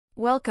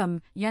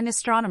Welcome, young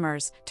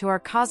astronomers, to our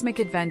cosmic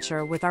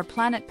adventure with our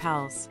planet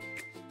pals.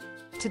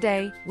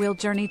 Today, we'll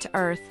journey to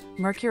Earth,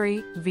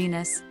 Mercury,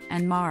 Venus,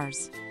 and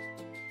Mars.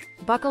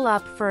 Buckle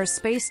up for a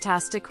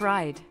space-tastic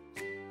ride.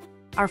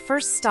 Our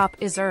first stop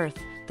is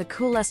Earth, the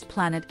coolest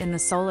planet in the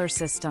solar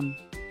system.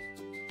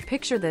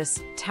 Picture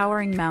this: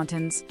 towering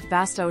mountains,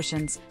 vast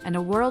oceans, and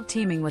a world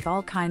teeming with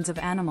all kinds of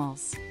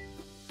animals.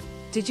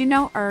 Did you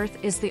know Earth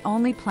is the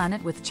only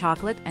planet with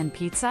chocolate and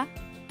pizza?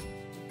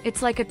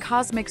 It's like a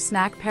cosmic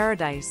snack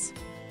paradise.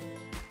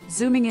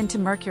 Zooming into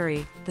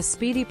Mercury, the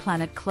speedy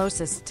planet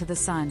closest to the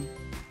Sun.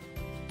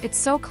 It's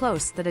so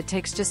close that it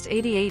takes just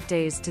 88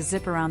 days to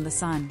zip around the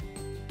Sun.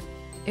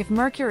 If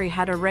Mercury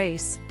had a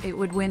race, it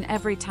would win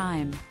every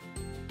time.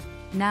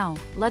 Now,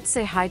 let's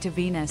say hi to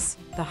Venus,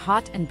 the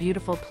hot and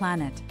beautiful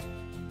planet.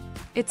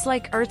 It's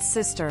like Earth's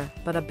sister,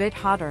 but a bit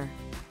hotter.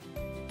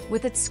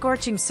 With its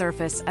scorching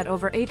surface at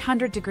over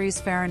 800 degrees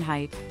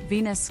Fahrenheit,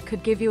 Venus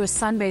could give you a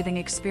sunbathing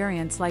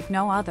experience like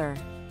no other.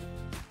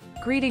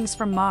 Greetings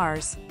from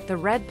Mars, the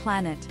red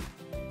planet.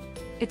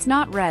 It's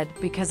not red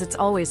because it's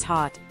always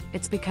hot,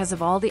 it's because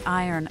of all the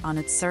iron on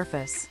its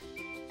surface.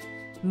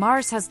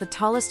 Mars has the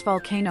tallest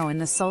volcano in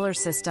the solar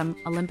system,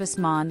 Olympus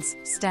Mons,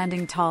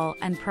 standing tall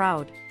and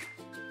proud.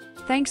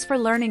 Thanks for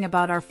learning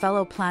about our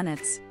fellow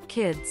planets,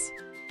 kids.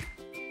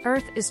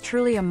 Earth is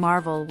truly a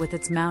marvel with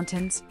its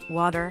mountains,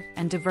 water,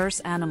 and diverse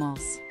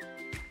animals.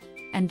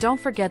 And don't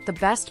forget the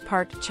best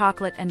part: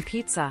 chocolate and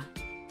pizza.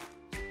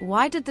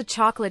 Why did the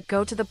chocolate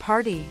go to the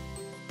party?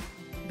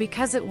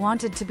 Because it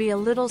wanted to be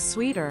a little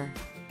sweeter.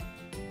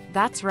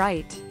 That's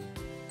right.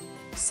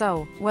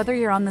 So, whether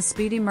you're on the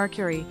speedy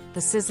Mercury,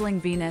 the sizzling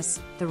Venus,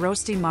 the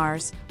roasty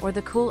Mars, or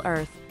the cool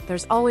Earth,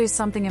 there's always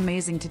something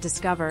amazing to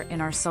discover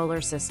in our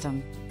solar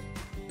system.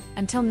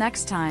 Until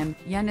next time,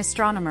 young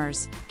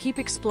astronomers, keep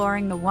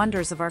exploring the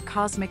wonders of our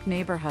cosmic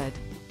neighborhood.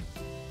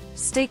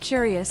 Stay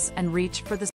curious and reach for the